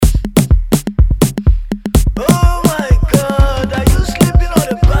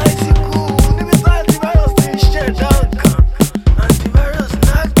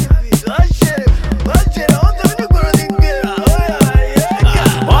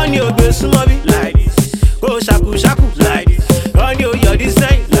your best mommy like this. Go shaku shaku like this. On your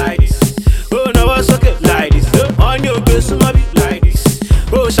design like this. Go now socket like this. On your best mommy like this.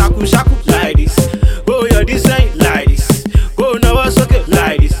 Go shaku shaku like this. Go your design like this. Go now socket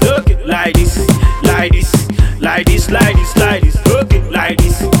like this. Okay, like this, like this, like this, like this, like this. Okay, like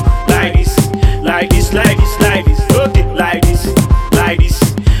this, like this, like this, like this, like this. Okay, like this, like this,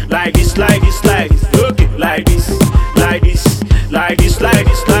 like this, like this, like this. Okay, like this, like this, like this, like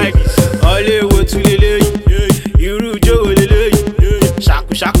this, like this. Olewo tulele, iru jo lele,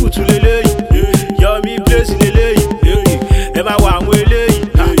 shaku shaku tulele, Yomiblaze lele. Ẹ máa wá àwọn eléyìí,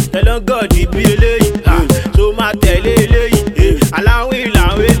 tẹ́lọ̀ gọ́ọ̀dì bí eléyìí, tó máa tẹ̀lé eléyìí, aláwìn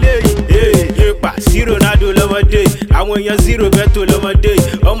làwọn eléyìí. Ipa sí Ronaldo lọ́mọdé, àwọn èèyàn zero bẹ́tò lọ́mọdé.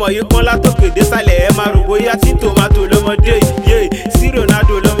 Ọmọ yìí pọ́n látòkè désàlẹ̀, ẹ máa rò bóyá tí tòmátò lọ́mọdé. Sí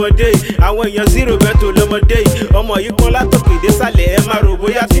Ronaldo lọ́mọdé, àwọn èèyàn zero bẹ́tò lọ́mọdé. Ọmọ yìí pọ́n látòkè désàlẹ̀, ẹ máa rò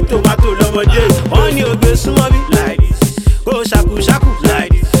bóyá tí tòmátò lọ́mọdé. Wọ́n ní ògbé súnmọ́ bí like this, kó ṣàkú ṣàkú like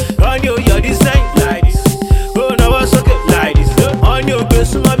this. Wọ́n ní òyọ̀ design like this, kó náwó sókè like this. Wọ́n ní ògbé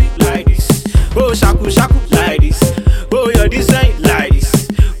súnmọ́ bí like this, kó ṣàkú ṣàkú like this. Kó yọ̀ design like this,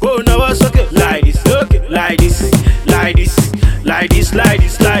 kó náwó sókè like this. Okay, like this, like this, like this, like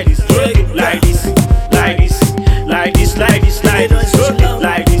this, like this. Okay, like this, like this, like this, like this, like this. Okay,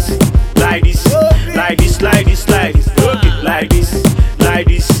 like this, like this, like this, like this, like this. Okay, like this, like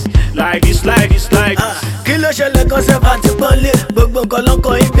this, like this, like this, like this. Kí ló ṣẹlẹ̀ kan sẹ́fà ti pọ́nlé, gbogbo nǹkan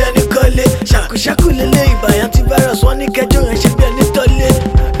lọ́kọ̀ ibi ẹni kọ́lé. Ṣàkúṣàkú lélẹ̀ ìbàyàn Antivirus wọ́n ní kẹjọ yẹn ṣe bí ẹni tọ́lé.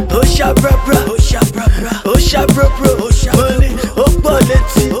 Ó ṣá brabra, ó ṣá brabra, ó ṣá brobro, mo ní ó pọ̀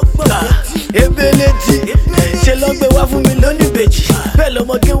létí, ebe létí. Ṣé ló gbé wá fún mi lónìí bèjì? Bẹ́ẹ̀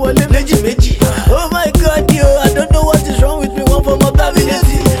lọmọge wọlé méjì méjì. Oh my God yo, I don't know what is wrong with me, wọ́n fọmọ bá mi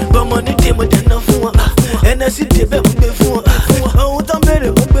létí. Bọ́mọ ní dé mo dáná fún wọn, NSC dé bẹ́ẹ̀ mo gbé fún wọn. Ohun tó ń béèrè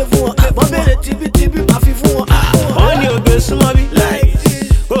mo gbé fún wọn, wọ́n béèrè tibítibí máa fi fún wọn. Wọ́n ní ògbé súnmọ́ bí like this,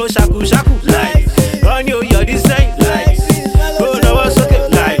 kó ṣàkú ṣàkú like this. Wọ́n ní òyọ̀ design like this, kó náwó sókè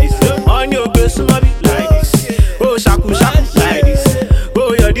like this. Wọ́n ní ògbé súnmọ́ bí like this, kó ṣàkú ṣàkú like this. Kó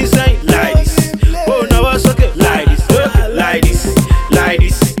yọ̀ design like this, kó náwó sókè like this. Okay, like this, like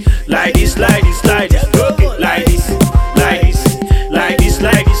this, like this, like this, like this. Okay, like this, like this, like this,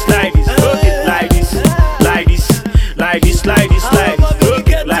 like this, like this. Okay, like this, like this, like this, like this, like this.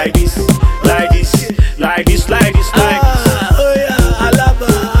 Okay, like this, like this, like this, like this, like this. Oya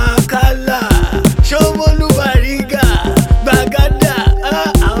Alaba Akala, Ṣómólú Bariga, Gbàgádà,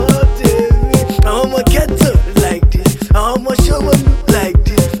 àwọn tèmi, àwọn ọmọ ghetto like this, àwọn ọmọ Ṣómólú like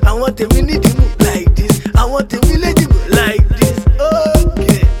this, àwọn tèmi nídìímù like this, àwọn tèmi lédìbò like this.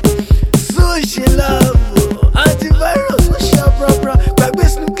 Okay, Sushi Love, Antivirus, ó ṣá brabra, gbàgbé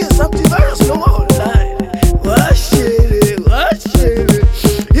Snoop Case Antivirus lọ́wọ́.